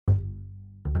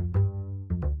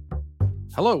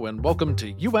Hello, and welcome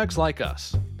to UX Like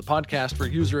Us, the podcast for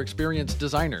user experience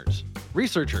designers,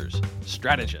 researchers,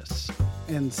 strategists,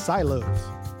 and silos.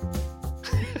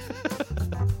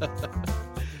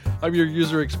 I'm your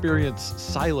user experience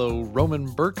silo, Roman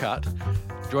Burkott.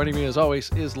 Joining me as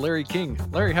always is Larry King.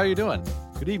 Larry, how you doing?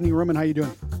 Good evening, Roman. How you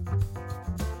doing?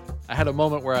 I had a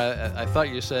moment where I thought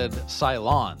you said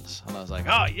Cylons, and I was like,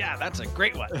 oh yeah, that's a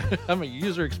great one. I'm a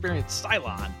user experience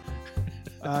Cylon.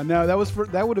 No,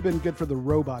 that would have been good for the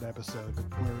robot episode.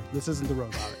 Where this isn't the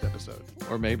robot episode.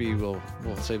 Or maybe we'll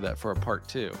save that for a part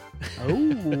 2. Oh,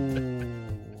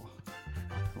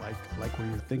 like where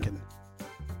you're thinking.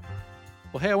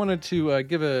 Well, hey, I wanted to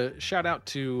give a shout out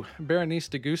to Berenice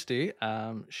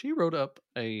DeGusti. She wrote up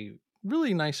a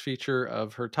really nice feature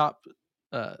of her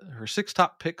 6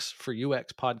 top picks for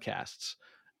UX podcasts,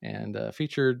 and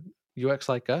featured UX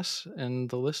Like Us in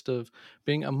the list of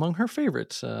being among her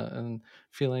favorites, and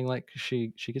feeling like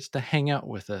she gets to hang out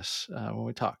with us when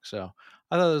we talk. So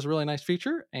I thought it was a really nice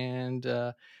feature, and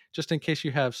just in case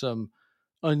you have some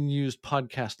unused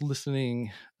podcast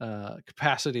listening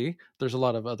capacity, there's a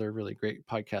lot of other really great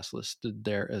podcasts listed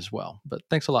there as well. But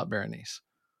thanks a lot, Berenice.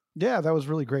 Yeah, that was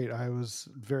really great. I was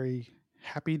very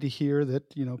happy to hear that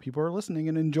people are listening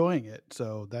and enjoying it.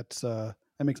 So that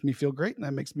makes me feel great, and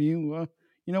that makes me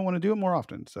want to do it more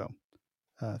often. So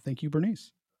thank you,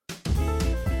 Bernice.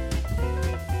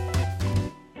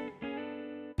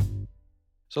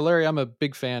 So Larry, I'm a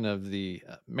big fan of the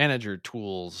Manager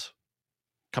Tools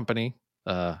company.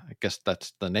 I guess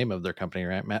that's the name of their company,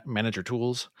 right? Manager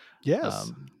Tools.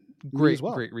 Yes. Great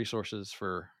resources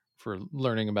for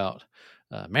learning about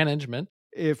management.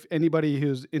 If anybody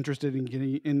who's interested in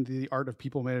getting into the art of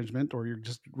people management, or you're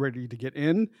just ready to get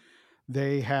in,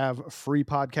 they have free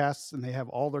podcasts, and they have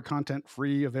all their content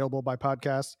free available by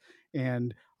podcast.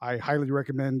 And I highly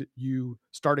recommend you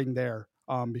starting there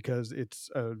because it's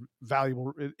a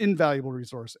invaluable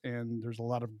resource. And there's a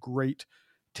lot of great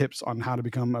tips on how to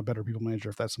become a better people manager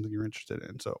if that's something you're interested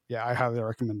in. So yeah, I highly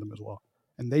recommend them as well.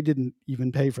 And they didn't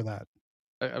even pay for that.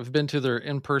 I've been to their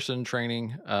in-person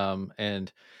training,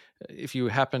 and if you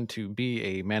happen to be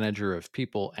a manager of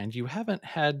people and you haven't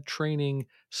had training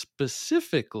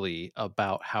specifically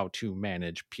about how to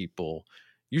manage people,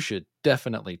 you should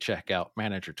definitely check out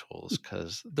Manager Tools,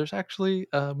 because there's actually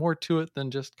more to it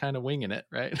than just kind of winging it,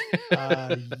 right?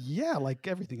 Yeah, like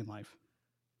everything in life.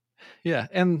 Yeah,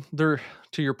 and they're,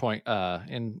 to your point,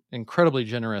 incredibly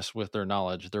generous with their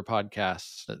knowledge. Their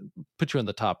podcasts put you in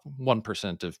the top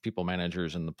 1% of people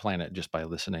managers in the planet just by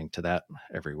listening to that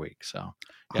every week. So,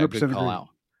 yeah, good call out.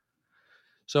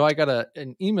 So I got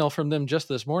an email from them just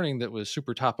this morning that was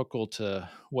super topical to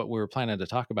what we were planning to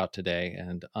talk about today,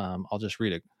 and I'll just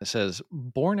read it. It says,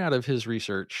 born out of his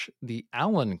research, the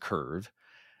Allen curve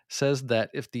says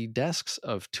that if the desks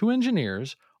of 2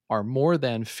 engineers are more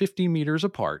than 50 meters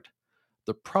apart,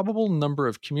 the probable number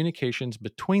of communications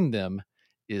between them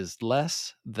is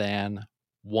less than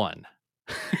 1.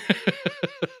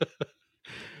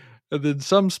 And then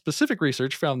some specific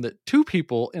research found that 2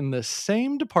 people in the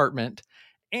same department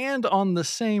and on the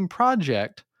same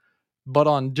project, but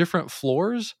on different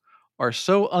floors, are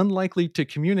so unlikely to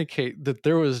communicate that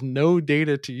there was no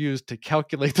data to use to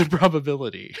calculate the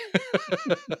probability.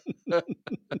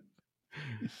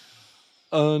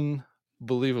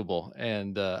 Unbelievable.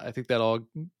 And I think that all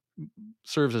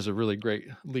serves as a really great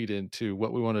lead into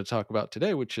what we want to talk about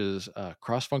today, which is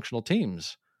cross-functional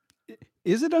teams.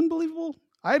 Is it unbelievable?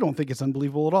 I don't think it's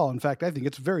unbelievable at all. In fact, I think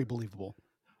it's very believable.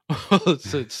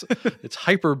 It's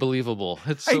hyper believable.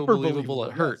 It's so believable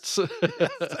it hurts.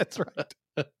 Yes, that's right.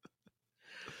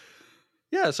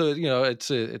 Yeah, so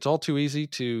it's all too easy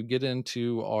to get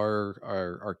into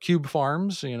our cube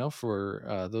farms.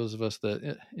 For those of us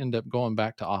that end up going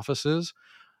back to offices,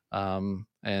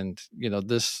 and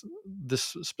this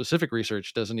specific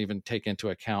research doesn't even take into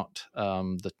account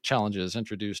the challenges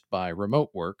introduced by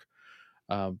remote work.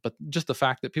 But just the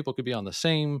fact that people could be on the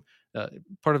same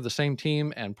part of the same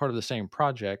team and part of the same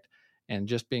project, and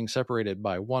just being separated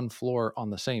by 1 floor on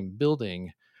the same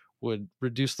building would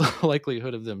reduce the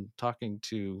likelihood of them talking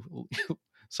to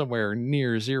somewhere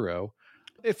near zero.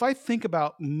 If I think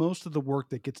about most of the work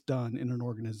that gets done in an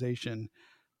organization,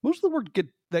 most of the work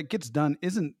that gets done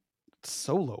isn't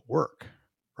solo work,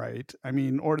 right? I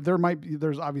mean, or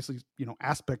there's obviously,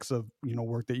 aspects of,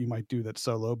 work that you might do that's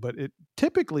solo, but it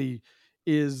typically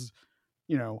is,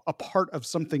 a part of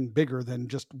something bigger than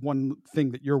just one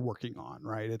thing that you're working on,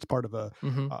 right? It's part of a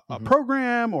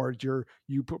program, or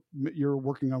you're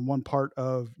working on one part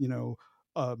of,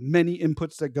 many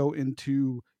inputs that go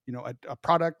into, a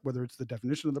product, whether it's the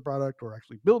definition of the product or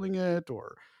actually building it,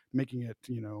 or making it,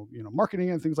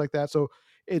 marketing and things like that. So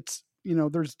it's,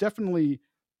 there's definitely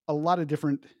a lot of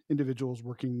different individuals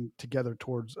working together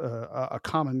towards a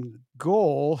common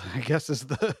goal, I guess is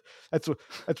that's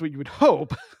what you would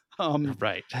hope. Um,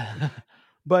 Right.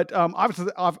 but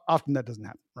obviously, often that doesn't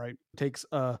happen, right? It takes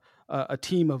a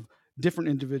team of different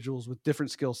individuals with different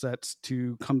skill sets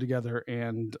to come together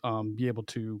and be able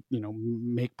to,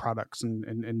 make products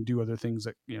and do other things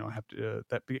that, have to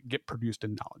get produced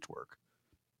in knowledge work.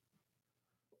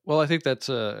 Well, I think that's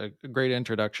a great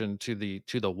introduction to the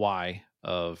why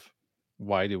of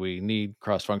why do we need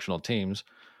cross-functional teams.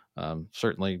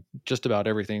 Certainly, just about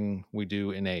everything we do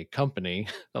in a company,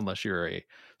 unless you're a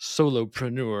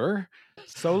solopreneur, uh,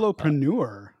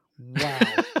 Solopreneur. Wow.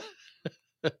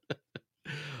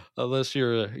 unless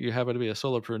you happen to be a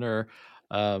solopreneur,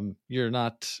 you're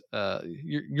not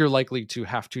you're likely to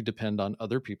have to depend on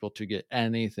other people to get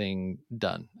anything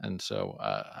done. And so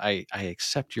I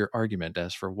accept your argument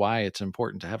as for why it's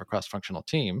important to have a cross functional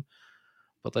team.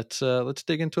 But let's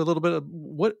dig into a little bit of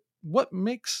what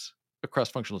makes a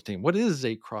cross functional team. What is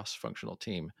a cross functional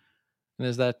team? And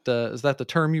is that the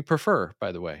term you prefer,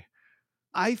 by the way?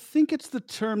 I think it's the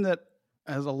term that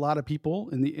as a lot of people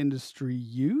in the industry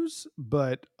use,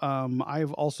 but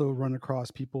I've also run across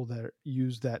people that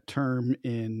use that term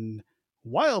in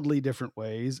wildly different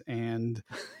ways, and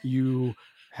you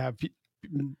have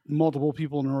multiple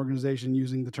people in an organization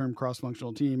using the term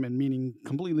cross-functional team and meaning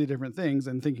completely different things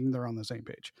and thinking they're on the same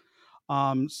page.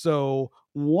 So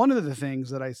one of the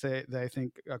things that I say that I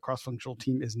think a cross-functional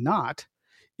team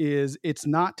is it's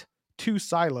not two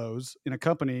silos in a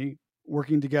company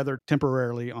working together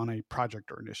temporarily on a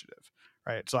project or initiative,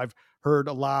 right? So I've heard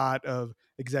a lot of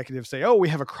executives say, "Oh, we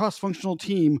have a cross-functional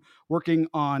team working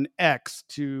on X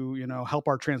to, help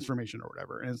our transformation or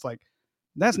whatever." And it's like,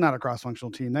 that's not a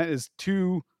cross-functional team. That is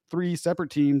two, three separate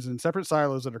teams and separate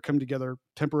silos that are coming together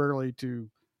temporarily to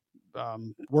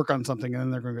work on something, and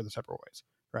then they're going to go their separate ways,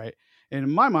 right? And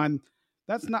in my mind,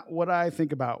 that's not what I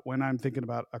think about when I'm thinking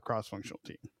about a cross-functional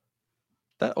team.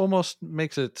 That almost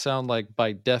makes it sound like,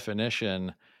 by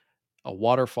definition, a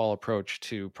waterfall approach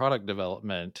to product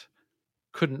development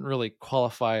couldn't really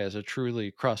qualify as a truly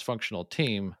cross-functional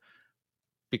team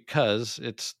because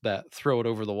it's that throw it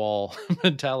over the wall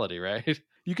mentality, right?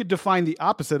 You could define the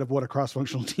opposite of what a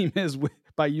cross-functional team is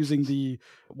by using the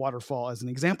waterfall as an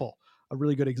example, a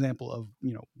really good example of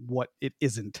what it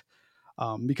isn't.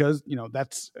 Because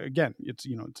that's again,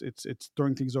 it's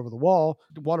throwing things over the wall.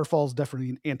 Waterfall is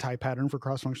definitely an anti-pattern for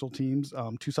cross-functional teams.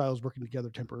 Two silos working together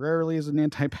temporarily is an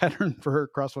anti-pattern for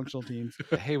cross-functional teams.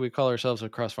 Hey, we call ourselves a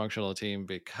cross-functional team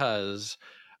because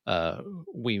uh,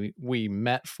 we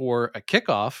met for a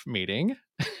kickoff meeting,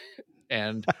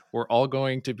 and we're all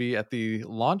going to be at the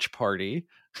launch party.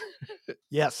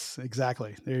 Yes,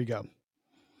 exactly. There you go.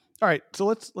 All right, so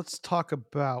let's talk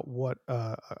about what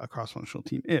a cross-functional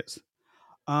team is.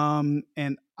 And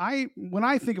when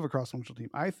I think of a cross-functional team,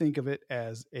 I think of it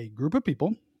as a group of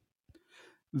people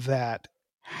that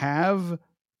have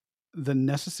the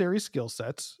necessary skill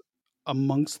sets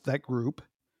amongst that group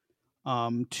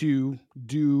to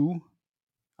do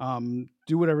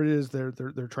whatever it is they're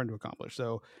trying to accomplish.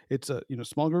 So it's a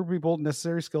small group of people,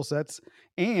 necessary skill sets,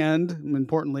 and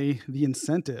importantly, the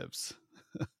incentives,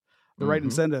 the right Mm-hmm.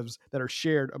 incentives that are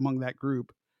shared among that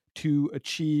group to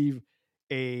achieve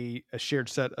a shared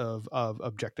set of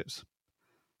objectives.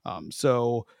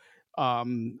 So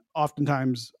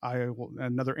oftentimes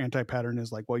another anti-pattern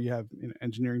is like, well, you have an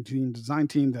engineering team, design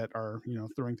team that are,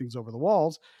 throwing things over the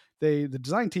walls. The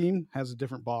design team has a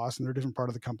different boss and they're a different part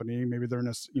of the company. Maybe they're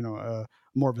in a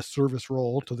more of a service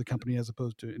role to the company as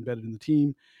opposed to embedded in the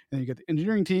team. And you get the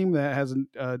engineering team that has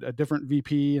a different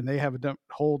VP and they have a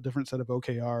whole different set of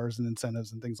OKRs and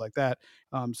incentives and things like that.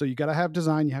 So you got to have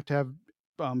design, you have to have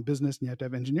business, and you have to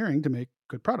have engineering to make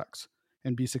good products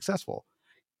and be successful.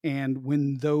 And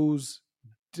when those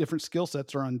different skill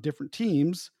sets are on different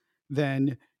teams,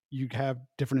 then you'd have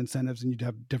different incentives and you'd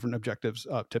have different objectives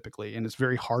typically. And it's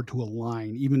very hard to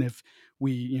align, even if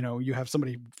you have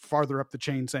somebody farther up the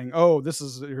chain saying, oh, this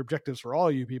is your objectives for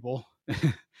all you people.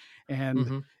 And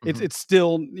Mm-hmm. Mm-hmm. it's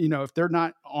still, if they're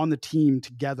not on the team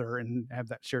together and have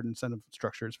that shared incentive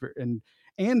structure,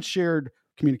 and shared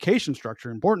communication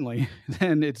structure, importantly,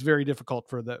 then it's very difficult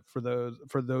for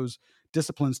those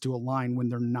disciplines to align when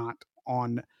they're not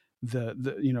on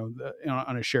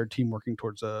on a shared team working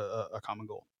towards a common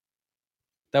goal.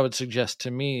 That would suggest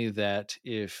to me that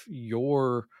if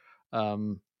your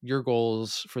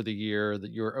goals for the year,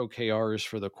 that your OKRs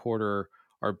for the quarter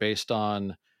are based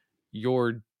on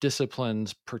your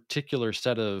discipline's particular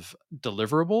set of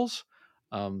deliverables,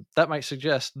 That might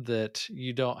suggest that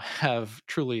you don't have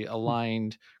truly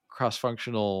aligned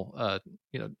cross-functional,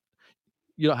 you know,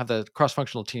 you don't have the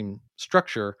cross-functional team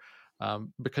structure,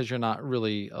 because you're not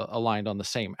really aligned on the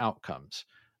same outcomes.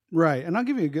 Right, and I'll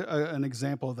give you an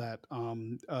example of that.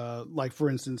 Like for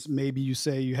instance, maybe you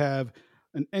say you have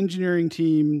an engineering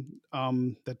team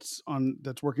that's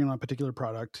working on a particular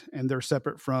product, and they're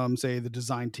separate from, say, the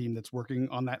design team that's working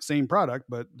on that same product,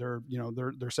 but they're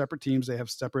separate teams. They have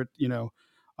separate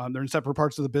they're in separate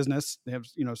parts of the business. They have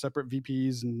separate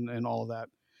VPs and all of that.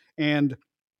 And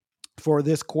for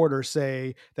this quarter,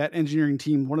 say that engineering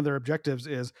team, one of their objectives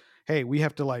is, hey, we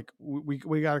have to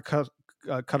we got to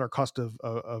cut our cost of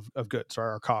goods, or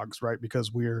our cogs, right?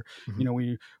 Because we're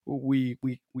Mhm.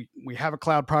 we have a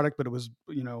cloud product, but it was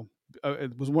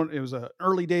a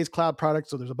early days cloud product,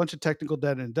 so there's a bunch of technical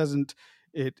debt, and it doesn't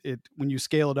it when you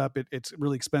scale it up, it's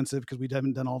really expensive because we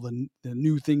haven't done all the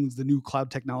new things, the new cloud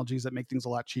technologies that make things a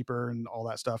lot cheaper and all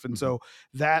that stuff. And Mhm. so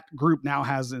that group now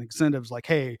has an incentives like,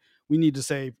 hey, we need to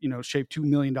shave $2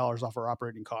 million off our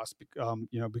operating costs,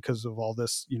 because of all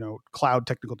this, cloud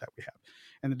technical debt we have.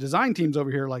 And the design teams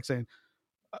over here like saying,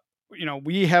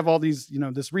 we have all these,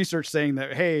 this research saying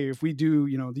that, hey, if we do,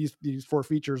 these four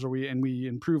features, we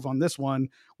improve on this one,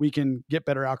 we can get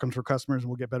better outcomes for customers and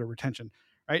we'll get better retention.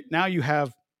 Right now, you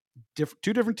have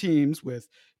two different teams with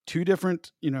two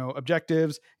different,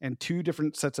 objectives and two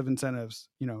different sets of incentives,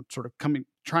 sort of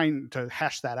trying to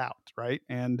hash that out, right?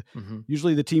 And Mhm.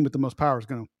 usually, the team with the most power is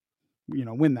going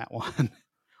to, win that one,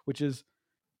 which is,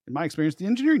 in my experience, the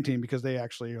engineering team, because they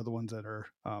actually are the ones that are,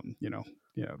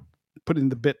 putting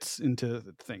the bits into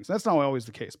things. That's not always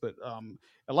the case, but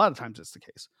a lot of times it's the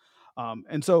case.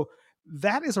 And so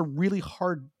that is a really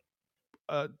hard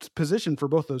position for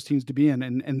both those teams to be in,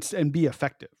 and be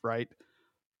effective, right?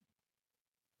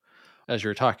 As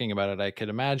you're talking about it, I could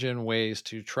imagine ways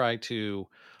to try to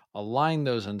align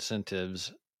those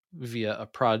incentives via a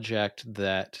project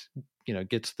that,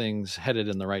 gets things headed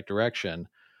in the right direction.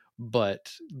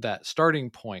 But that starting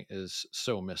point is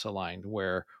so misaligned,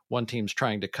 where one team's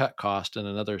trying to cut cost and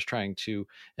another's trying to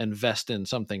invest in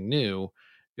something new.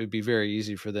 It would be very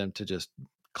easy for them to just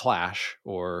clash,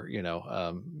 or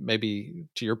maybe,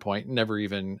 to your point, never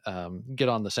even get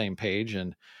on the same page,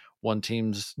 and one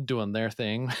team's doing their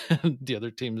thing, the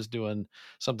other team's doing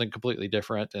something completely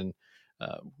different, and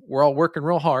we're all working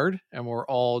real hard and we're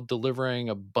all delivering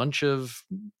a bunch of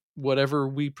whatever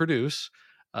we produce.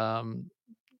 um,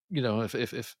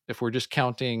 if we're just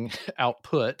counting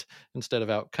output instead of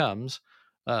outcomes,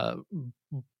 uh,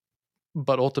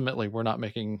 but ultimately we're not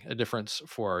making a difference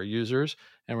for our users,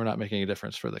 and we're not making a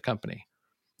difference for the company.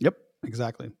 Yep,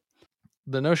 exactly.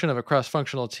 The notion of a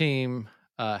cross-functional team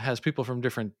has people from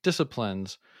different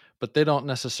disciplines, but they don't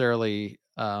necessarily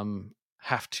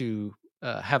have to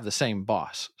have the same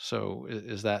boss. So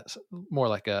is that more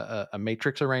like a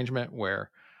matrix arrangement, where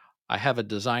I have a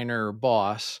designer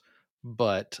boss,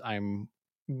 but I'm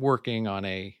working on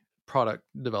a product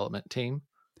development team?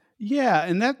 Yeah,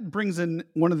 and that brings in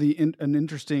one of an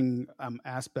interesting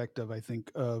aspect of, I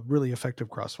think, really effective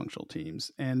cross-functional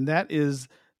teams, and that is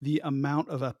the amount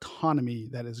of autonomy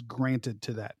that is granted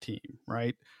to that team,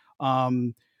 right?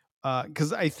 Um,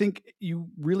 because I think you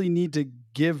really need to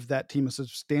give that team a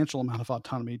substantial amount of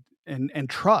autonomy and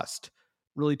trust,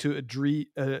 really, to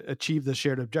achieve the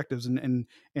shared objectives,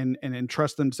 and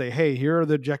trust them to say, hey, here are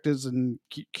the objectives and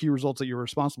key results that you're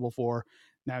responsible for.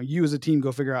 Now, you as a team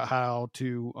go figure out how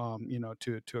to,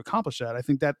 to accomplish that. I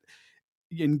think that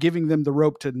in giving them the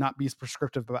rope to not be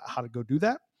prescriptive about how to go do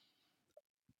that,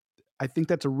 I think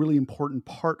that's a really important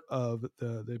part of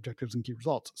the objectives and key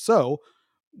results. So,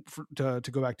 to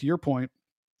go back to your point,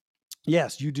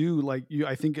 yes, you do, like,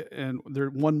 I think, and there,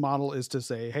 one model is to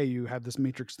say, hey, you have this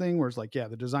matrix thing where it's like, yeah,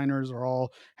 the designers are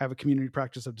all have a community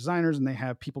practice of designers, and they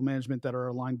have people management that are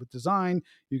aligned with design.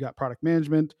 You got product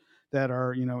management that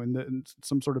are, in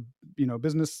some sort of,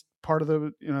 business part of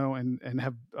the, and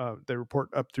have they report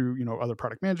up through, other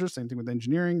product managers. Same thing with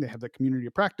engineering. They have that community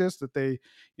of practice that they,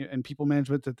 and people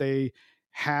management that they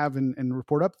have and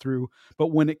report up through. But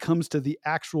when it comes to the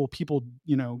actual people,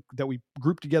 that we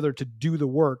group together to do the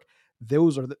work,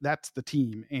 that's the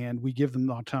team, and we give them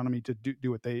the autonomy to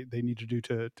do what they need to do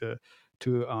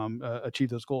to achieve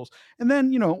those goals. And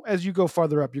then, as you go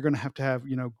farther up, you're going to have,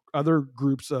 other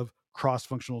groups of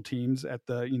cross-functional teams at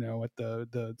the, at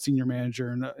the senior manager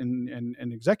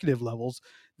and executive levels,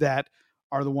 that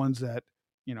are the ones that,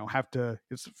 have to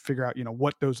figure out,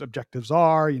 what those objectives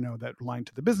are, that align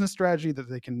to the business strategy that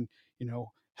they can,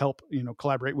 help,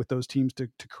 collaborate with those teams to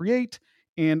create,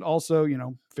 and also,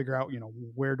 figure out,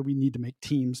 where do we need to make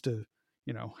teams to,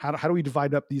 how do we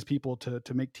divide up these people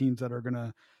to make teams that are going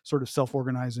to sort of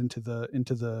self-organize into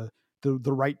the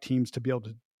right teams to be able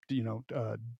to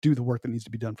do the work that needs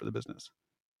to be done for the business.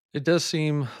 It does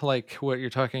seem like what you're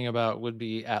talking about would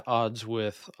be at odds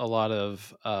with a lot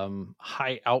of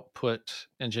high output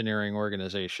engineering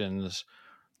organizations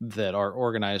that are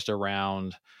organized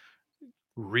around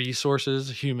resources,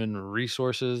 human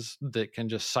resources that can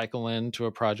just cycle into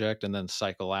a project and then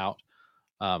cycle out.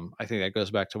 I think that goes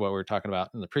back to what we were talking about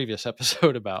in the previous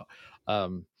episode about,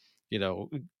 um, you know,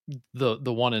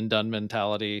 the one and done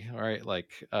mentality. All right,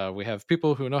 like we have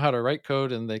people who know how to write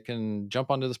code and they can jump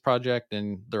onto this project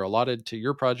and they're allotted to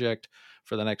your project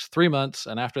for the next 3 months,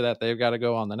 and after that they've got to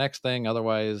go on the next thing.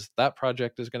 Otherwise, that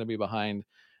project is going to be behind,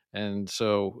 and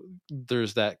so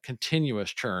there's that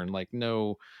continuous churn. Like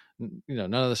none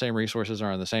of the same resources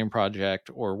are on the same project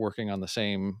or working on the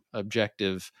same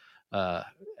objective. Uh,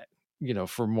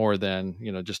 for more than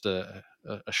just a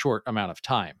short amount of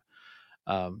time.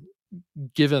 Um,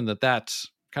 Given that that's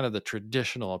kind of the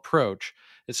traditional approach,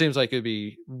 it seems like it'd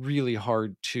be really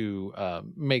hard to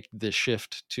make this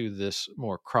shift to this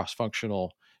more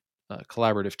cross-functional,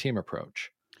 collaborative team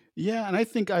approach. Yeah, and I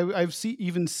think I've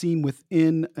even seen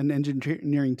within an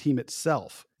engineering team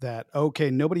itself that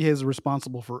okay, nobody is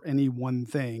responsible for any one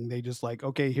thing. They just like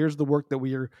okay, here's the work that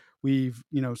we've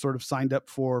sort of signed up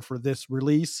for this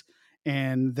release,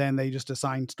 and then they just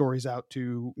assign stories out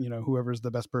to whoever's the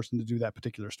best person to do that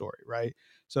particular story, right?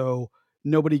 So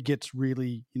nobody gets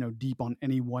really deep on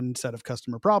any one set of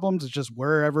customer problems. It's just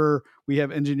wherever we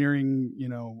have engineering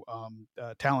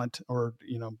talent or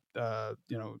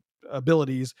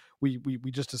abilities, we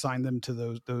just assign them to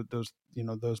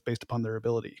those based upon their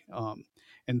ability.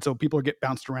 And so people get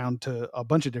bounced around to a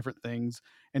bunch of different things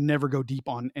and never go deep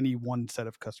on any one set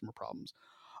of customer problems.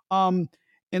 Um,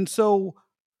 and so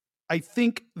I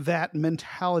think that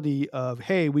mentality of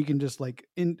hey, we can just like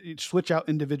switch out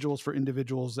individuals for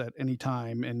individuals at any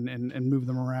time and move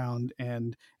them around,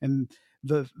 and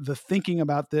the thinking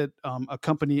about that a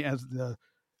company as the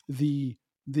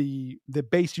the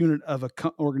base unit of a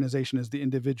organization is the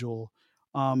individual.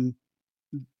 um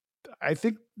I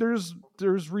think there's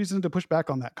reason to push back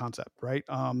on that concept, right?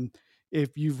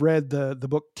 If you've read the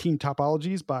book Team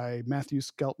Topologies by Matthew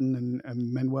Skelton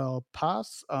and Manuel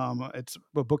Paz, it's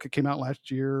a book that came out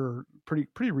last year, or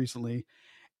pretty recently,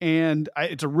 and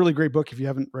it's a really great book. If you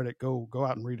haven't read it, go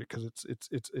out and read it because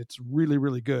it's really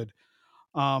really good.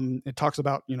 It talks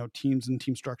about teams and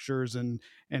team structures and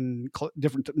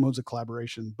different modes of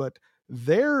collaboration, but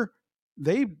they're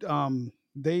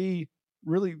they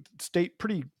really state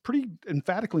pretty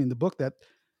emphatically in the book that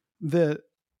the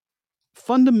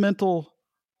fundamental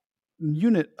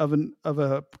unit of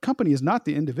a company is not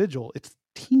the individual, it's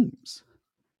teams,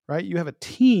 right? You have a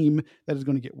team that is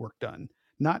going to get work done,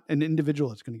 not an individual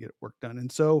that's going to get work done.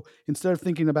 And so instead of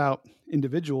thinking about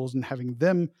individuals and having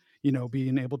them,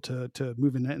 being able to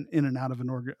move in and out of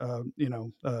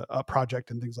a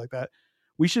project and things like that,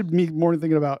 we should be more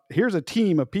thinking about here's a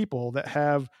team of people that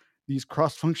have these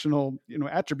cross-functional,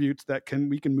 attributes that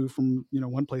we can move from,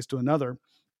 one place to another,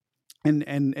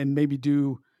 and maybe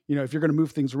do, if you're going to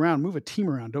move things around, move a team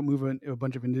around, don't move a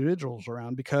bunch of individuals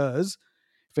around, because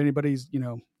if anybody's,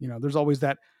 there's always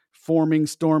that forming,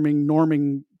 storming,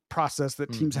 norming process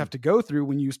that teams have to go through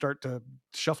when you start to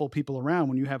shuffle people around.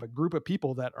 When you have a group of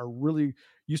people that are really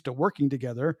used to working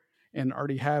together and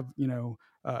already have,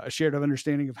 a shared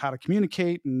understanding of how to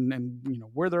communicate and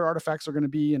where their artifacts are going to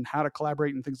be and how to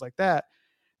collaborate and things like that,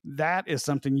 that is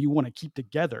something you want to keep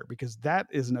together, because that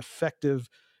is an effective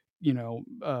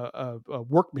a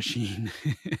work machine.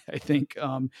 I think,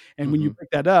 and when you pick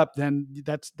that up, then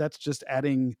that's just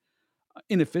adding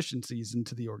inefficiencies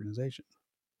into the organization.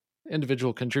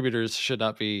 Individual contributors should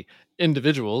not be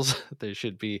individuals. They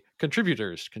should be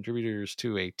contributors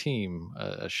to a team,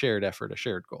 a shared effort, a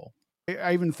shared goal.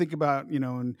 I even think about,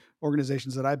 in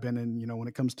organizations that I've been in, when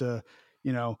it comes to,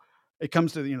 you know,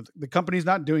 the company's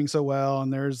not doing so well,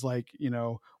 and there's like,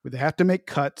 where they have to make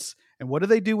cuts. And what do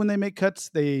they do when they make cuts?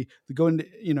 They go into,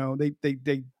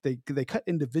 they cut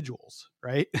individuals,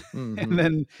 right? And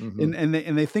then,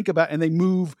 and they think about, and they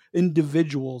move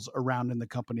individuals around in the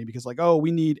company because like, oh,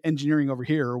 we need engineering over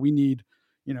here, or we need,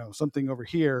 something over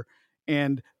here.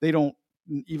 And they don't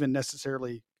even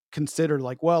necessarily consider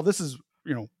like, well, this is,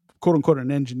 quote unquote an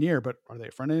engineer, but are they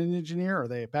a front end engineer? Are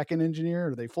they a back end engineer?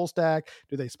 Are they full stack?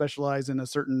 Do they specialize in a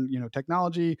certain,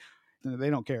 technology?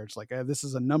 They don't care. It's like, this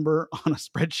is a number on a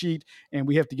spreadsheet and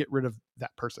we have to get rid of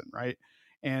that person. Right.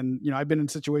 And, I've been in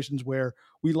situations where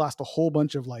we lost a whole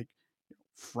bunch of like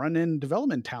front end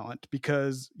development talent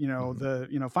because,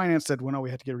 the, finance said, well, no, we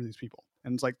had to get rid of these people.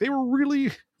 And it's like, they were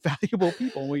really valuable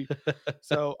people.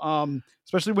 So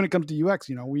especially when it comes to UX,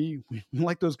 we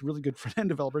like those really good front end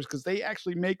developers because they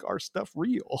actually make our stuff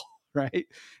real, right?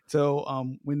 So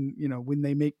when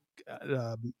they make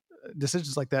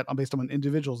decisions like that based on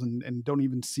individuals and don't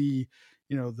even see,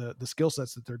 the skill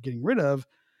sets that they're getting rid of,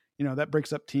 that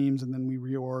breaks up teams, and then we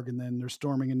reorg, and then there's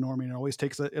storming and norming. It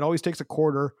always takes a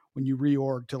quarter when you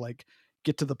reorg to like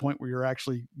get to the point where you're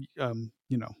actually,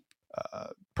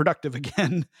 productive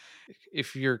again.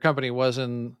 If your company was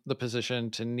in the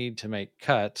position to need to make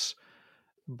cuts,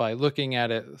 by looking at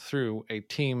it through a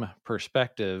team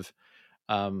perspective,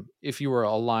 if you were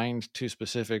aligned to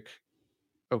specific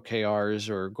OKRs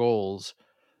or goals,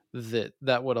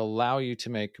 that would allow you to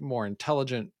make more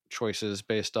intelligent choices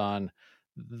based on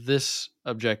this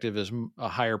objective is a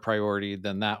higher priority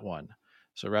than that one.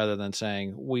 So rather than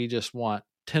saying we just want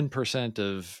 10%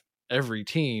 of every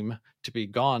team to be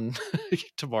gone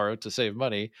tomorrow to save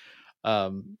money,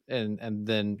 and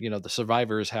then the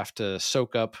survivors have to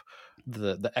soak up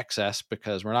the excess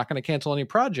because we're not going to cancel any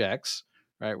projects,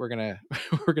 right? We're gonna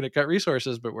we're gonna cut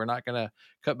resources, but we're not going to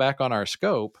cut back on our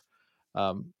scope.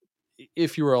 Um,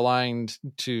 if you were aligned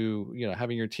to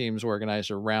having your teams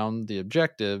organized around the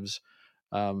objectives,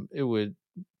 it would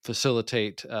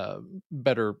facilitate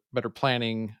better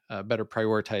planning, better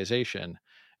prioritization,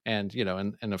 and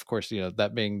of course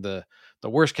that being the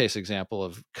worst case example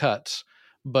of cuts.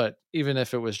 But even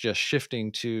if it was just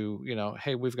shifting to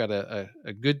hey, we've got a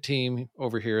good team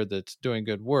over here that's doing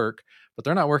good work, but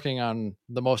they're not working on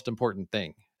the most important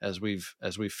thing as we've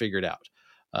figured out,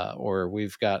 or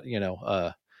we've got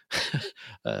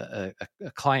a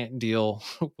client deal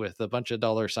with a bunch of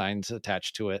dollar signs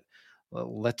attached to it.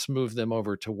 Let's move them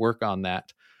over to work on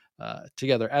that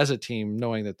together as a team,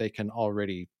 knowing that they can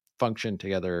already function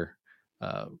together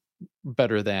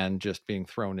better than just being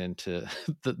thrown into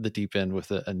the deep end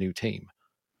with a new team.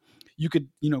 You could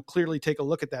clearly take a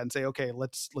look at that and say, okay,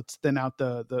 let's thin out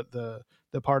the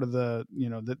part of the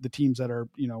teams that are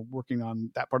working on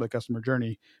that part of the customer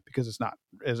journey, because it's not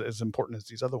as important as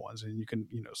these other ones, and you can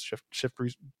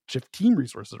shift team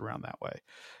resources around that way.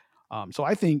 So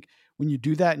I think when you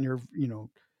do that, and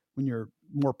when you're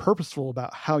more purposeful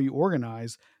about how you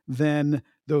organize, then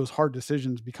those hard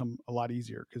decisions become a lot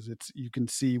easier, because you can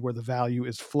see where the value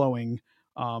is flowing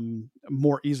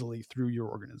more easily through your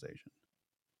organization.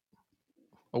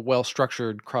 A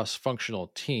well-structured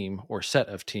cross-functional team or set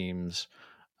of teams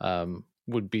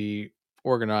would be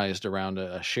organized around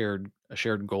a shared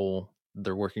goal.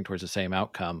 They're working towards the same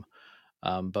outcome.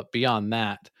 But beyond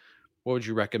that, what would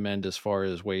you recommend as far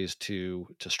as ways to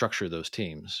structure those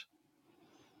teams?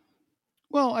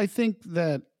 Well, I think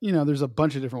that there's a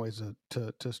bunch of different ways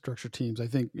to structure teams. I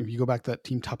think if you go back to that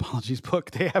Team Topologies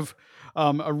book, they have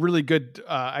a really good,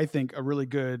 I think, a really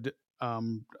good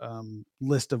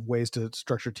list of ways to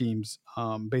structure teams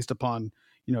based upon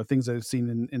things I've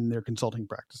seen in their consulting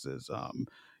practices.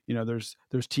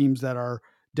 There's teams that are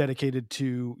dedicated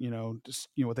to just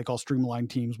what they call streamlined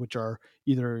teams, which are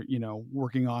either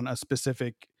working on a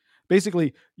specific,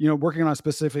 basically working on a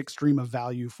specific stream of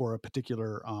value for a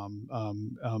particular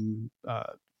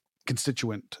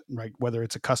constituent, right? Whether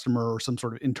it's a customer or some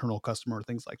sort of internal customer or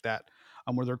things like that,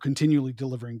 where they're continually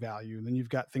delivering value. And then you've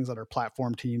got things that are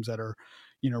platform teams that are,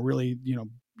 really,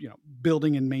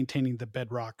 building and maintaining the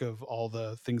bedrock of all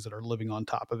the things that are living on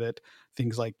top of it.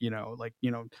 Things like,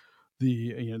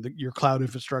 your cloud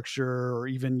infrastructure, or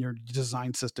even your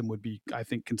design system would be, I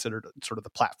think, considered sort of the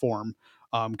platform,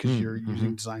 because you're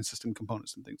using design system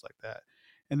components and things like that.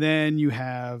 And then you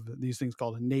have these things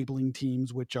called enabling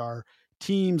teams, which are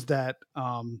teams that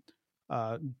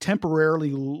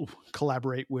temporarily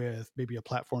collaborate with maybe a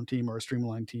platform team or a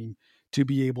streamline team to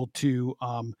be able to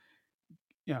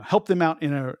help them out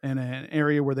in an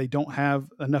area where they don't have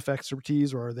enough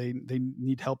expertise, or they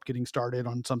need help getting started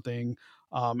on something.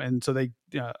 And so they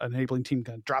enabling team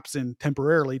kind of drops in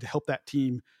temporarily to help that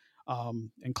team,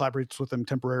 and collaborates with them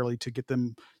temporarily to get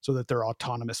them so that they're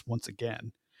autonomous once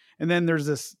again. And then there's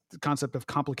this concept of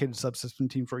complicated subsystem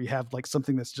teams, where you have like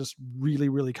something that's just really,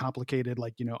 really complicated,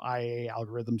 like, IA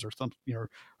algorithms or something, IA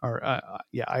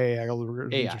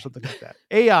algorithms AI. or something like that.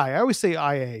 AI. I always say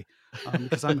IA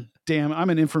because I'm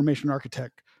an information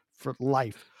architect for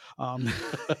life.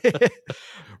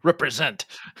 Represent.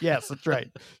 Yes, that's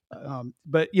right.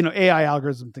 But AI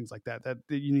algorithms, things like that,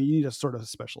 you need a sort of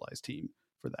specialized team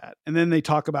for that. And then they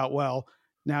talk about, well,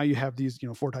 now you have these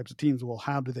 4 types of teams. Well,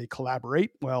 how do they collaborate?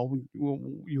 Well,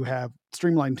 you have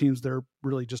streamlined teams. They're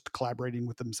really just collaborating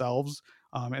with themselves.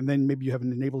 And then maybe you have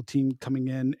an enabled team coming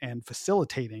in and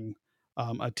facilitating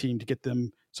a team to get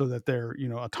them so that they're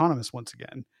autonomous once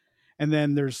again. And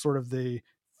then there's sort of the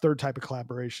third type of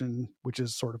collaboration, which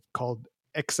is sort of called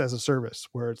X as a service,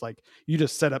 where it's like you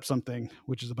just set up something,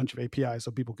 which is a bunch of APIs,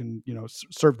 so people can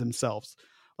serve themselves.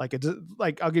 Like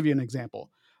I'll give you an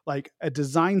example. Like a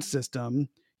design system,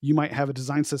 you might have a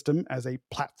design system as a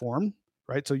platform,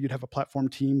 right? So you'd have a platform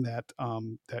team that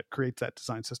creates that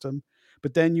design system,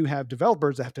 but then you have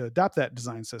developers that have to adopt that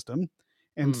design system.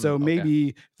 And so Okay.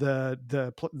 maybe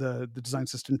the design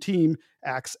system team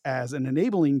acts as an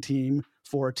enabling team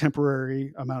for a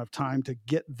temporary amount of time to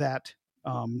get that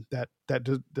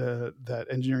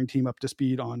engineering team up to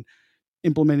speed on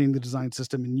implementing the design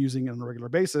system and using it on a regular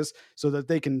basis, so that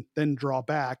they can then draw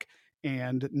back.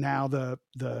 And now the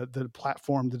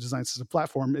platform, the design system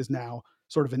platform, is now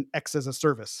sort of an X as a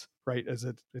service, right? As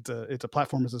it's a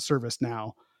platform as a service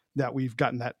now that we've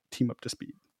gotten that team up to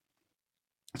speed.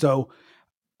 So,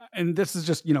 and this is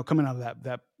just coming out of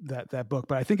that book,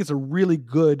 but I think it's a really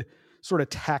good sort of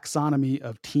taxonomy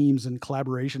of teams and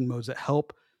collaboration modes that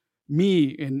help me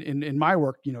in my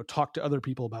work, talk to other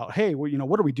people about, hey, well,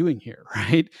 what are we doing here,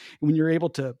 right? And when you're able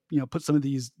to put some of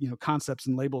these concepts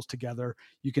and labels together,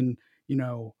 you can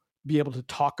be able to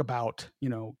talk about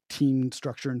team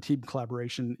structure and team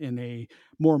collaboration in a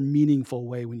more meaningful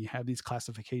way when you have these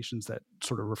classifications that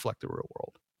sort of reflect the real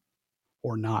world,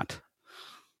 or not.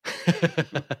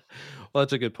 Well,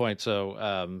 that's a good point.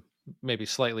 So maybe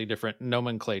slightly different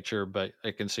nomenclature, but I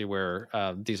can see where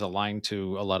these align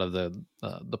to a lot of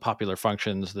the popular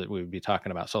functions that we would be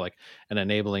talking about. So like an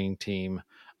enabling team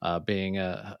being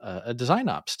a design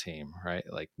ops team, right?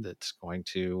 Like that's going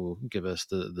to give us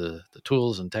the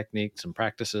tools and techniques and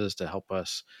practices to help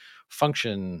us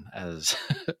function as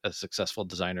as successful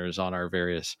designers on our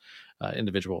various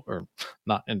individual, or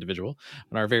not individual,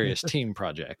 on our various team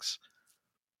projects.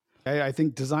 I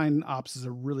think design ops is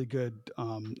a really good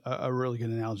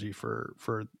analogy for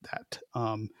that.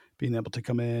 Being able to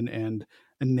come in and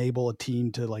enable a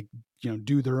team to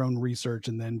do their own research,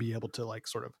 and then be able to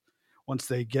sort of, once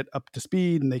they get up to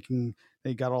speed and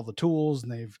they got all the tools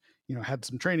and they've had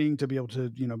some training to be able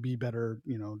to be better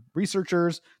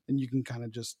researchers, then you can kind of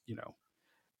just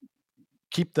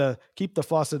keep the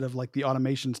faucet of the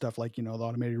automation stuff, the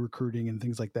automated recruiting and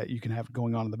things like that you can have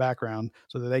going on in the background,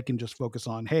 so that they can just focus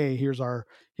on, hey, here's our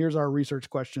research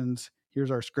questions,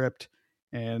 here's our script,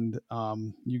 and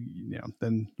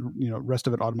then rest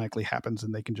of it automatically happens,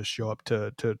 and they can just show up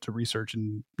to research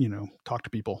and talk to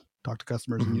people, talk to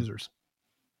customers and users.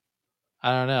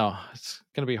 I don't know. It's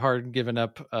going to be hard giving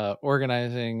up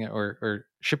organizing or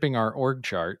shipping our org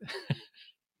chart.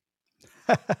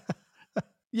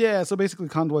 Yeah, so basically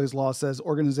Conway's law says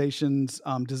organizations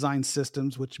design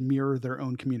systems which mirror their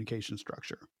own communication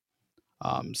structure.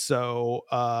 I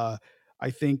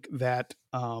think that,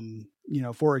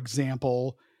 for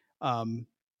example,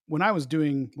 when I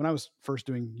was first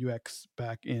doing UX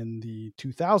back in the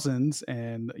 2000s,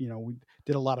 and, we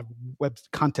did a lot of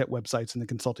content websites in the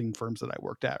consulting firms that I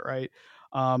worked at, right?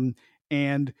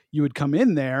 And you would come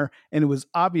in there, and it was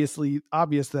obvious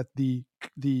that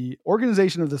the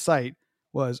organization of the site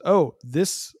was, oh,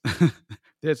 this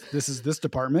this is this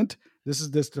department, this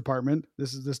is this department,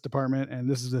 this is this department, and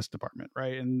this is this department,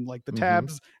 right? And the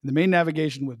tabs and the main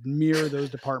navigation would mirror those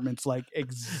departments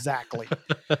exactly.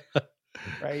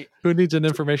 Right? Who needs an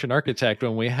information architect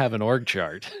when we have an org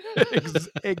chart?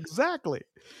 Exactly.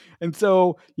 And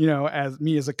so,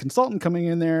 as a consultant coming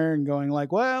in there and going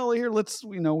well, here, let's,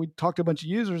 we talked to a bunch of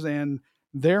users, and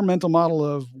their mental model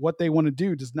of what they want to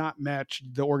do does not match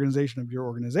the organization of your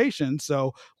organization.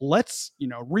 So let's,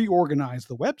 reorganize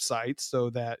the website so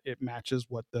that it matches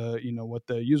what the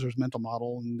user's mental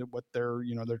model and what they're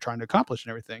trying to accomplish and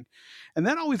everything. And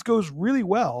that always goes really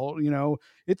well.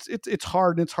 It's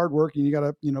hard, and it's hard work, and you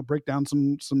got to, break down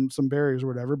some barriers or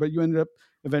whatever, but you ended up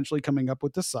eventually coming up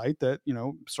with the site that,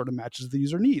 sort of matches the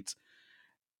user needs.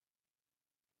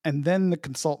 And then the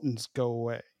consultants go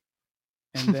away.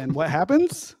 And then what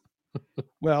happens?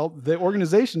 Well, the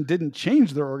organization didn't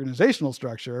change their organizational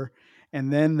structure.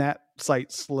 And then that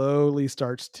site slowly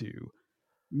starts to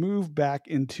move back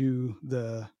into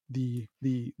the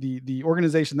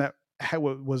organization that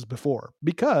was before,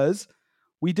 because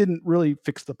we didn't really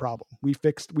fix the problem. We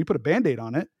put a Band-Aid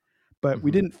on it, but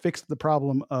we didn't fix the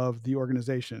problem of the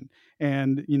organization.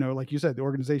 And, like you said, the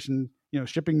organization,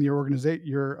 shipping your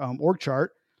org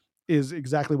chart is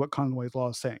exactly what Conway's law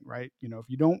is saying, right? If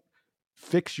you don't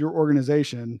fix your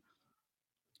organization,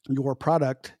 your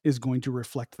product is going to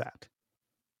reflect that.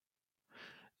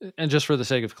 And just for the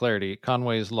sake of clarity,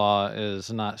 Conway's law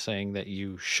is not saying that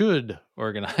you should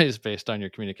organize based on your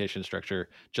communication structure,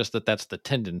 just that that's the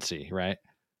tendency, right?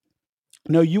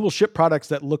 No, you will ship products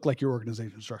that look like your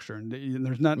organization structure, and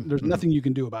there's nothing you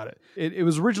can do about it. It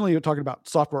was originally talking about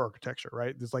software architecture,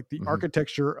 right? There's like the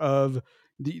architecture of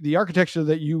the architecture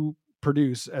that you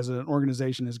produce as an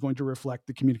organization is going to reflect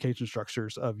the communication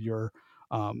structures of your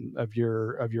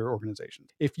organization.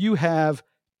 If you have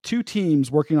two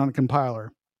teams working on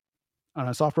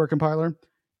a software compiler,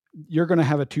 you're going to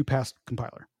have a two-pass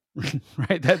compiler,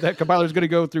 right? That compiler is going to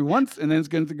go through once and then it's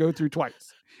going to go through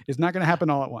twice. It's not going to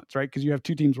happen all at once, right? Because you have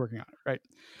two teams working on it, right?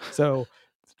 So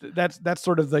that's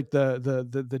sort of like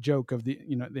the joke of the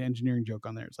engineering joke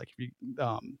on there. It's like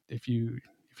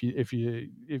if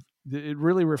it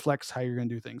really reflects how you're going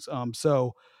to do things.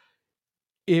 So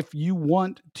if you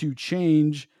want to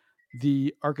change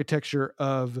the architecture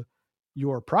of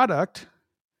your product,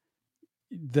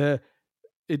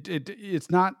 it's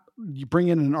not you bring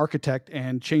in an architect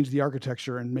and change the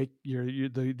architecture and make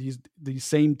these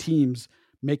same teams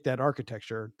make that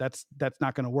architecture. That's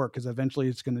not going to work, because eventually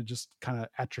it's going to just kind of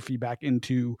atrophy back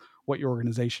into what your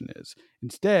organization is.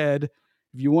 Instead,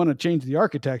 if you want to change the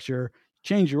architecture,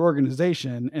 change your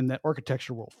organization, and that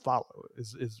architecture will follow.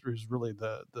 Is really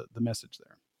the message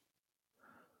there.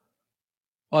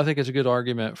 Well, I think it's a good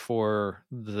argument for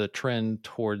the trend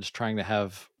towards trying to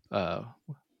have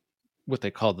what they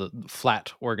call the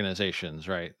flat organizations,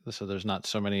 right? So there's not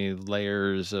so many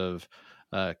layers of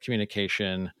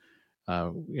communication.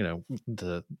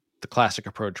 The classic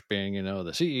approach being,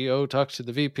 the CEO talks to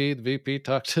the VP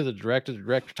talks to the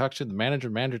director talks to the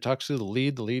manager talks to the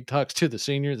lead talks to the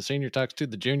senior talks to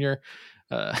the junior,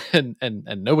 and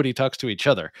nobody talks to each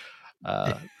other.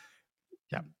 Yeah.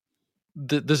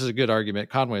 This is a good argument.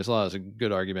 Conway's Law is a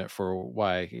good argument for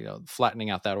why flattening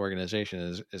out that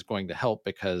organization is going to help,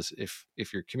 because if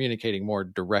you're communicating more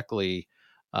directly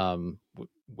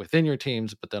within your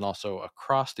teams, but then also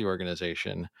across the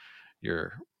organization,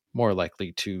 you're more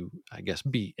likely to, I guess,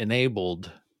 be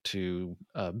enabled to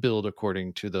build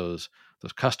according to those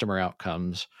customer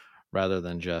outcomes, rather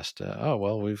than just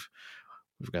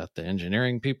we've got the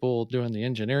engineering people doing the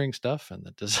engineering stuff and the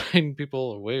design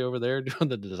people are way over there doing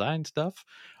the design stuff.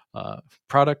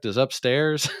 Product is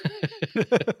upstairs,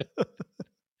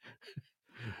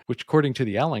 which according to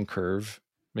the Allen curve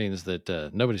means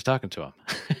that nobody's talking to them.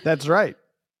 That's right.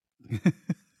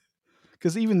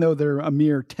 Because even though they're a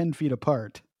mere 10 feet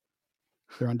apart,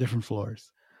 they're on different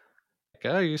floors.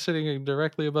 Oh, you're sitting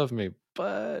directly above me.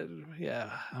 But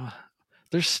yeah,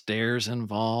 there's stairs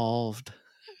involved.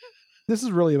 This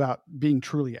is really about being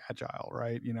truly agile,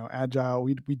 right? Agile.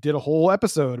 We did a whole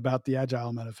episode about the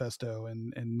Agile Manifesto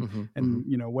and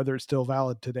whether it's still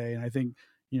valid today. And I think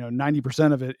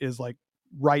 90% of it is like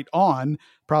right on.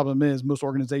 Problem is, most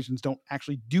organizations don't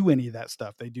actually do any of that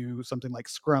stuff. They do something like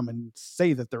Scrum and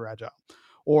say that they're agile,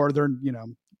 or they're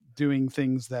doing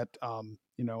things that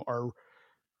are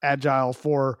agile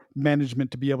for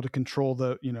management to be able to control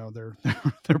their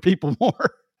people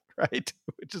more. Right,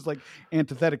 which is like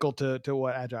antithetical to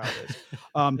what agile is.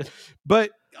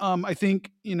 But I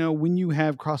think when you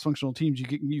have cross-functional teams,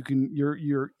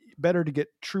 you're better to get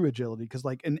true agility, because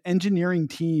like an engineering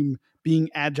team being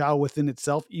agile within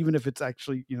itself, even if it's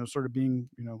actually sort of being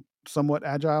somewhat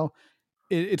agile,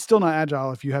 it's still not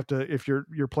agile if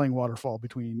you're playing waterfall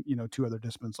between two other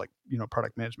disciplines, like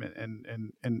product management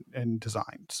and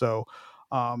design. So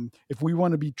if we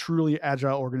want to be truly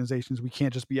agile organizations, we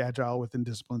can't just be agile within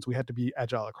disciplines. We have to be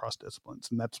agile across disciplines.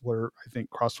 And that's where I think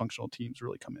cross-functional teams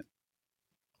really come in.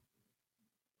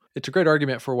 It's a great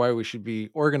argument for why we should be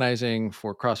organizing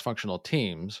for cross-functional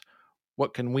teams.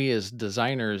 What can we as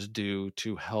designers do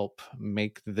to help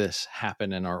make this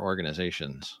happen in our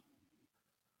organizations?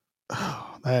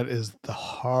 Oh, that is the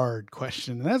hard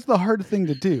question. And that's the hard thing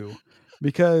to do,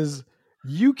 because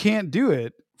you can't do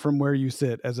it from where you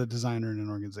sit as a designer in an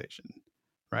organization,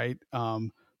 right?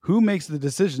 Who makes the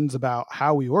decisions about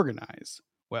how we organize?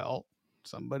 Well,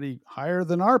 somebody higher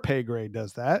than our pay grade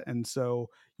does that. And so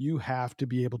you have to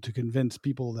be able to convince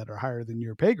people that are higher than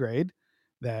your pay grade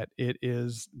that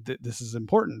this is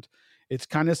important. It's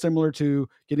kind of similar to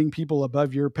getting people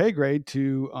above your pay grade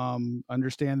to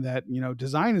understand that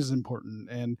design is important,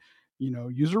 and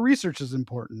user research is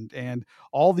important, and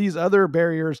all these other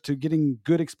barriers to getting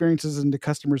good experiences into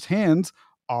customers' hands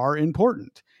are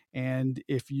important. And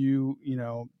if you're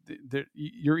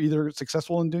either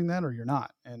successful in doing that or you're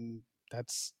not, and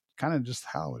that's kind of just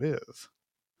how it is.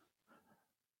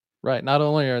 Right. Not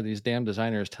only are these damn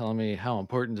designers telling me how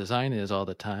important design is all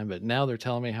the time, but now they're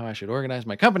telling me how I should organize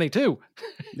my company too.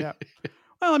 Yeah.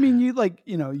 Well, I mean, you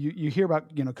hear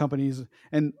about, companies,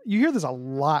 and you hear this a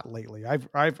lot lately.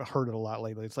 I've heard it a lot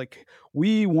lately. It's like,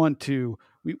 we want to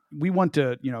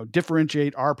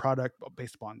differentiate our product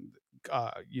based upon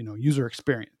user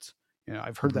experience.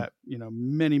 I've heard Mhm. that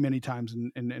many, many times,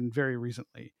 and very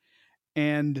recently.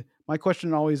 And my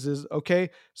question always is,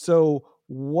 okay, so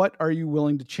what are you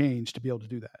willing to change to be able to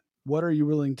do that? What are you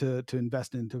willing to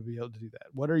invest in to be able to do that?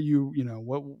 What are you,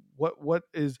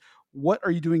 what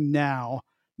are you doing now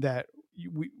that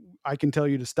I can tell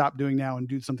you to stop doing now and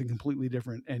do something completely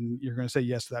different, and you're going to say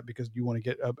yes to that because you want to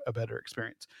get a better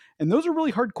experience. And those are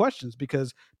really hard questions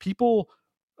because people,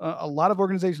 a lot of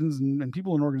organizations and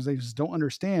people in organizations don't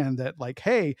understand that, like,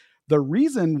 hey, the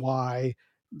reason why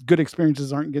good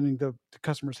experiences aren't getting to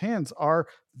customers' hands are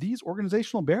these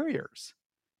organizational barriers.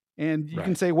 And you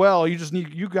can Right. say, well,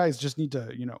 you guys just need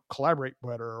to, collaborate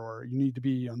better, or you need to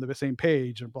be on the same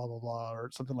page, and blah, blah, blah, or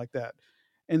something like that.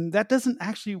 And that doesn't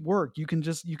actually work. You can,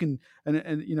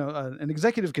 an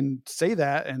executive can say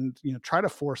that and, try to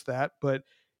force that, but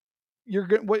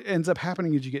what ends up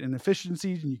happening is you get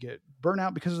inefficiencies and you get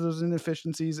burnout because of those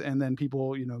inefficiencies, and then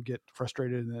people get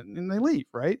frustrated, and they leave,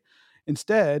 right?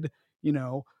 Instead, you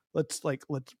know let's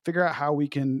figure out how we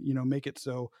can make it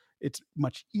so it's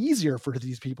much easier for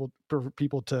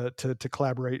people to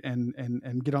collaborate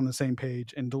and get on the same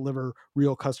page and deliver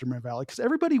real customer value, because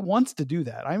everybody wants to do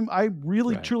that. I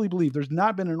really Right. truly believe there's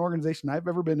not been an organization I've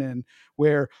ever been in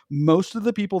where most of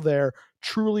the people there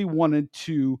truly wanted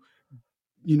to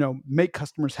make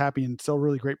customers happy and sell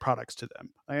really great products to them.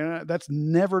 And that's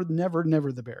never, never,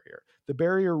 never the barrier. The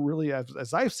barrier really,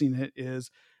 as I've seen it,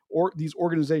 is these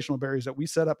organizational barriers that we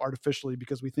set up artificially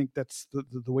because we think that's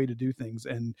the way to do things.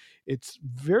 And it's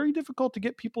very difficult to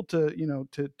get people to,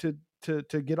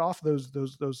 to get off those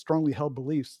strongly held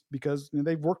beliefs, because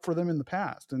they've worked for them in the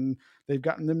past, and they've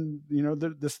gotten them,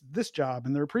 this job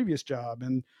and their previous job,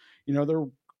 and they're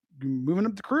moving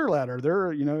up the career ladder.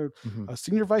 They're, Mhm. a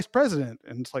senior vice president,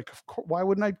 and it's like, of course, why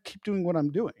wouldn't I keep doing what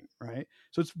I'm doing, right?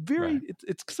 So Right.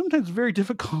 it's sometimes very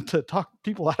difficult to talk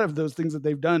people out of those things that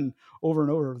they've done over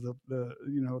and over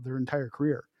their entire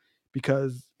career,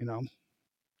 because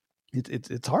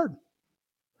it's hard.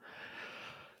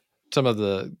 Some of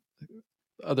the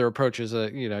other approaches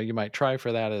that you might try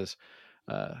for that is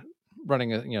uh,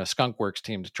 running a skunk works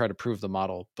team to try to prove the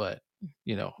model, but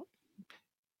you know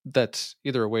that's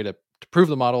either a way to prove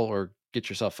the model or get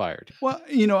yourself fired. Well,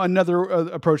 another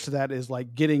approach to that is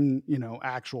like getting,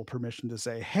 actual permission to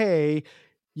say, "Hey,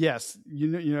 yes,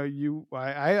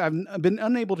 I've been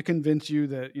unable to convince you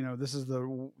that this is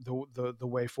the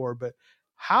way forward, but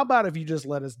how about if you just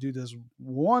let us do this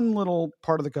one little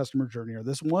part of the customer journey, or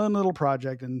this one little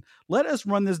project, and let us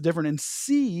run this different and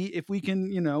see if we can,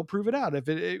 prove it out. If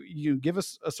you give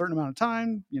us a certain amount of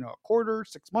time, a quarter,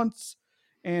 6 months,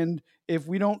 and if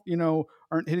we don't,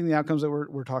 aren't hitting the outcomes that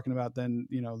we're talking about, then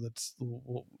that's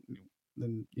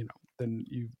then then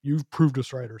you've proved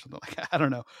us right, or something like that. I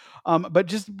don't know. But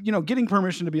just getting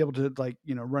permission to be able to, like,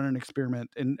 run an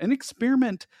experiment, and an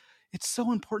experiment. It's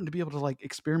so important to be able to, like,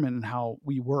 experiment in how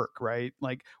we work, right?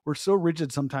 Like, we're so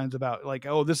rigid sometimes about, like,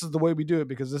 oh, this is the way we do it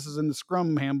because this is in the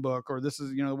Scrum handbook, or this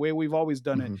is the way we've always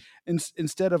done it. Hmm.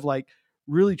 Instead of, like,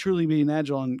 really truly being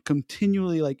agile and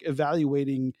continually, like,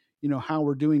 evaluating how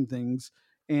we're doing things,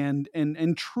 and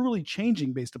truly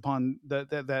changing based upon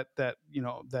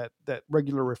that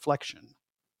regular reflection.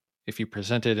 If you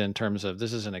present it in terms of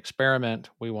this is an experiment,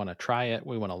 we want to try it,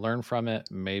 we want to learn from it,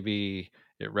 maybe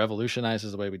it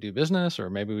revolutionizes the way we do business,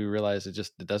 or maybe we realize it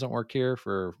doesn't work here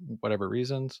for whatever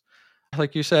reasons.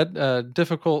 Like you said,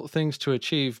 difficult things to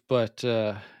achieve, but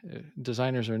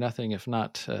designers are nothing if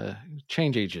not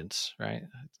change agents, right?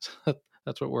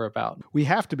 That's what we're about. We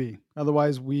have to be,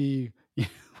 otherwise we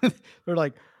they're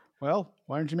like, well,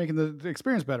 why aren't you making the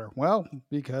experience better? Well,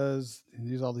 because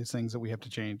there's all these things that we have to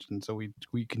change, and so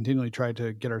we continually try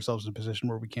to get ourselves in a position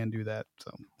where we can do that.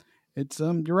 So it's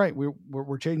you're right,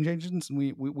 we're change agents, and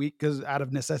we because out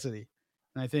of necessity.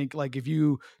 And I think, like, if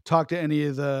you talk to any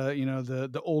of the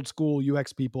the old school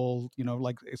UX people,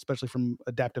 like, especially from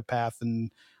Adaptive Path and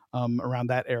around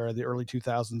that era, the early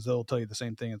 2000s, they'll tell you the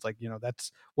same thing. It's like,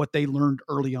 that's what they learned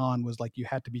early on, was like, you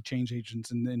had to be change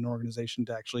agents in an organization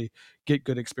to actually get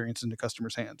good experience into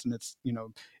customers' hands. And it's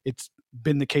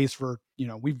been the case for,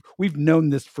 we've known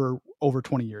this for over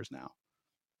 20 years now.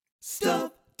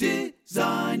 Stuff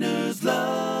designers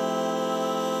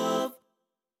love.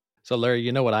 So, Larry,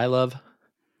 you know what I love?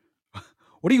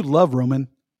 What do you love, Roman?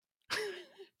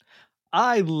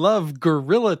 I love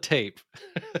Gorilla Tape.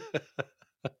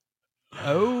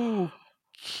 Okay,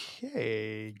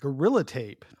 Gorilla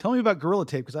Tape. Tell me about Gorilla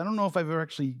Tape, because I don't know if I've ever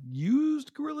actually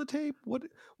used Gorilla Tape. What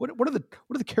are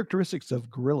the characteristics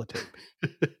of Gorilla Tape?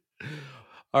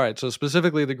 All right. So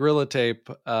specifically the Gorilla Tape,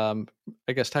 I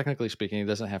guess technically speaking, it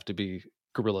doesn't have to be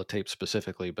Gorilla Tape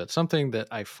specifically, but something that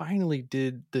I finally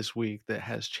did this week that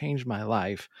has changed my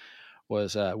life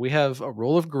was we have a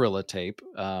roll of Gorilla Tape,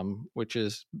 which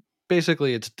is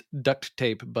basically it's duct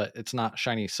tape, but it's not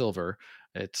shiny silver.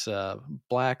 It's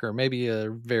black or maybe a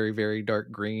very, very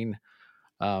dark green.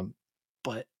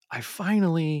 But I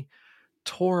finally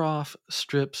tore off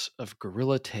strips of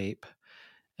Gorilla Tape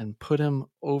and put them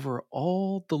over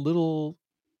all the little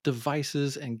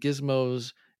devices and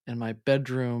gizmos in my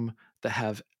bedroom that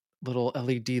have little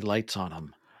LED lights on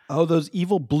them. Oh, those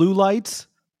evil blue lights?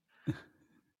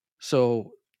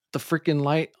 So the freaking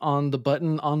light on the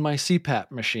button on my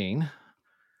CPAP machine,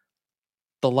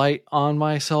 the light on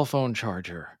my cell phone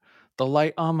charger, the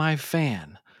light on my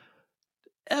fan.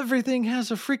 Everything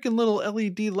has a freaking little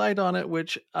LED light on it,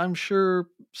 which I'm sure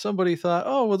somebody thought,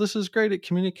 oh, well, this is great. It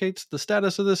communicates the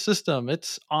status of the system.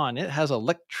 It's on. It has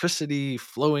electricity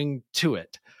flowing to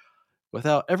it,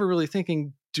 without ever really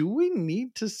thinking, do we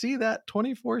need to see that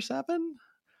 24/7?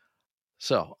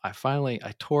 So I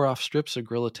tore off strips of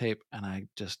Gorilla Tape and I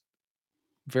just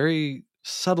very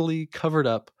subtly covered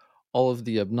up all of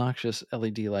the obnoxious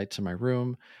LED lights in my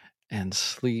room, and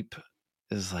sleep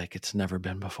is like it's never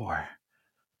been before.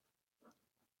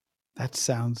 That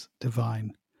sounds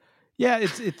divine. Yeah,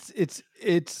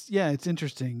 it's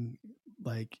interesting.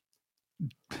 Like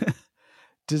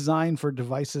design for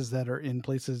devices that are in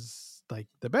places like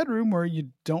the bedroom where you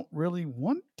don't really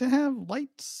want to have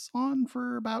lights on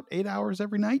for about 8 hours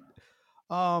every night.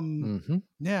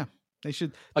 Yeah,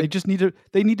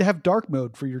 they need to have dark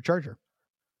mode for your charger.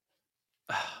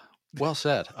 Well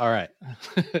said. All right.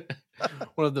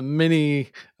 One of the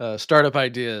many startup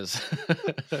ideas.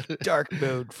 Dark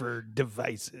mode for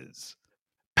devices.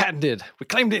 Patented. We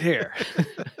claimed it here.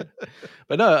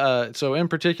 But no, so in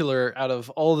particular, out of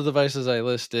all the devices I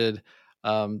listed,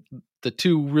 the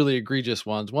two really egregious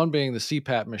ones, one being the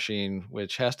CPAP machine,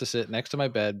 which has to sit next to my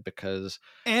bed because...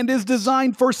 And is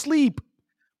designed for sleep.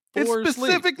 It's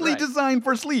specifically designed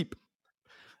for sleep.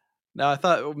 Now, I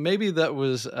thought maybe that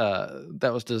was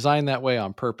designed that way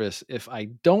on purpose. If I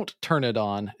don't turn it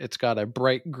on, it's got a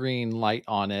bright green light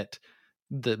on it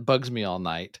that bugs me all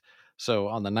night. So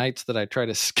on the nights that I try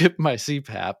to skip my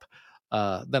CPAP,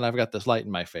 then I've got this light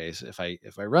in my face. If I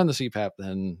run the CPAP,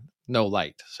 then no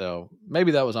light. So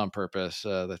maybe that was on purpose.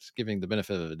 That's giving the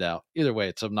benefit of the doubt. Either way,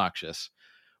 it's obnoxious.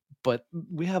 But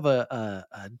we have a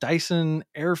Dyson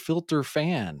air filter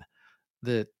fan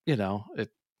that,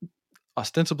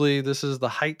 ostensibly this is the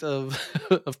height of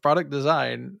of product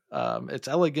design. It's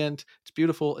elegant, it's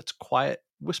beautiful, it's quiet,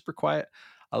 whisper quiet.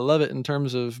 I love it in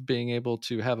terms of being able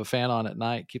to have a fan on at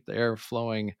night, keep the air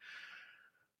flowing.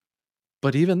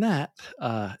 But even that,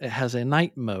 it has a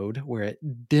night mode where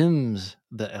it dims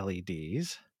the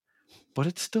LEDs, but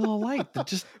it's still a light that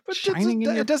just shining in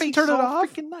your face. It doesn't turn it off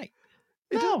freaking night.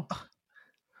 No.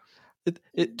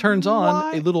 It turns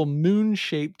on a little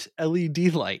moon-shaped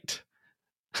LED light.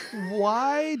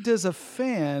 Why does a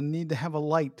fan need to have a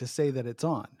light to say that it's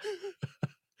on?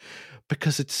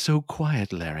 Because it's so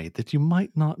quiet, Larry, that you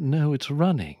might not know it's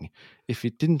running if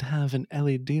it didn't have an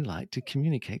LED light to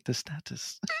communicate the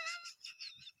status.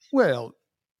 Well,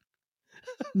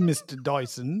 Mr.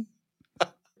 Dyson,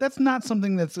 that's not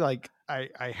something that's like,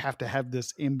 I have to have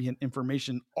this ambient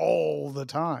information all the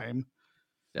time.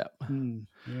 Yeah.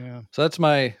 Yeah. So that's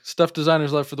my Stuff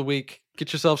Designers Love for the week.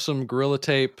 Get yourself some Gorilla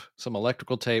Tape, some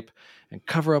electrical tape, and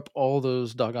cover up all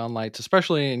those doggone lights,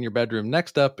 especially in your bedroom.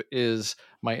 Next up is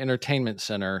my entertainment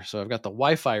center. So I've got the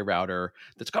Wi-Fi router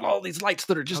that's got all these lights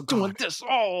that are just doing this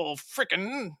all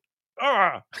freaking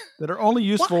that are only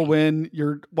useful when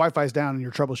your Wi-Fi is down and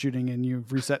you're troubleshooting and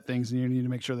you've reset things and you need to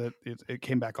make sure that it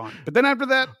came back on. But then after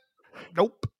that,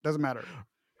 nope, doesn't matter.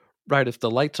 Right. If the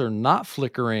lights are not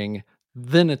flickering,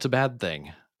 then it's a bad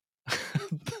thing.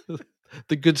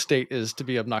 The good state is to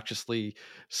be obnoxiously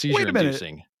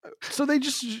seizure-inducing. So they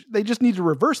just need to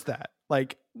reverse that.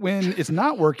 Like when it's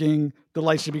not working, the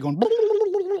lights should be going,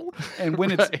 and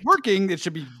when it's working, it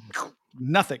should be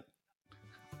nothing.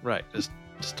 Right. Just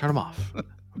turn them off.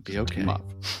 It'll be okay.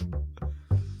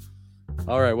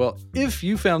 All right. Well, if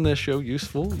you found this show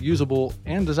useful, usable,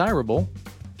 and desirable,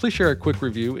 please share a quick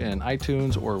review in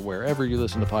iTunes or wherever you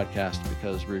listen to podcasts,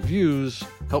 because reviews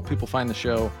help people find the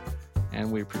show,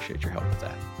 and we appreciate your help with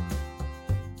that.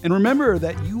 And remember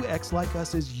that UX Like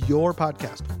Us is your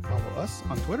podcast. Follow us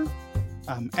on Twitter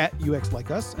at UX Like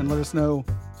Us and let us know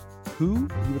who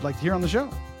you would like to hear on the show.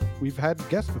 We've had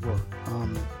guests before.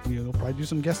 We'll probably do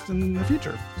some guests in the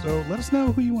future. So let us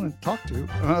know who you want to talk to,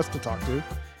 us to talk to,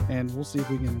 and we'll see if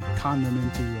we can con them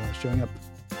into showing up.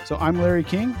 So I'm Larry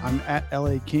King. I'm at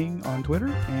LA King on Twitter,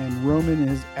 and Roman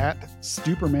is at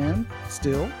Stuperman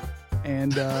still.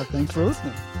 And thanks for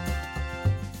listening.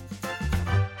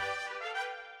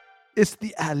 It's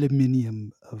the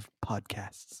aluminium of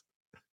podcasts.